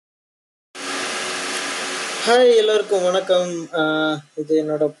Hi எல்லோருக்கும் வணக்கம். இது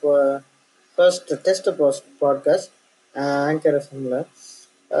என்னோட ஃபர்ஸ்ட் டெஸ்ட் பாட்காஸ்ட் ஆங்கர் எஃப்எம்ல.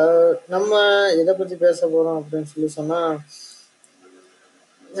 நம்ம எதை பற்றி பேச போகிறோம் அப்படின்னு சொன்னால்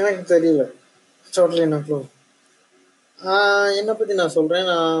எனக்கு தெரியல. Totally no clue. என்னை பற்றி நான்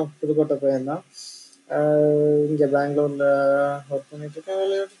சொல்கிறேன். நான் புதுக்கோட்டை பையன்தான். இங்கே பெங்களூரில் ஒர்க் பண்ணிட்டுருக்கேன்,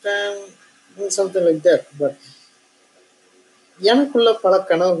 வேலையை விட்டுட்டேன், சம்திங் லைக் தட். பட் எனக்குள்ள பல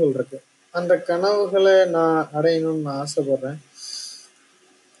கனவுகள் இருக்கு. அந்த கனவுகளை நான் அடையணும்னு நான் ஆசைப்படுறேன்.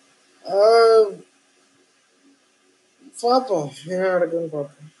 பார்ப்போம் என்ன நடக்குதுன்னு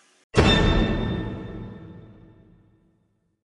பார்ப்போம்.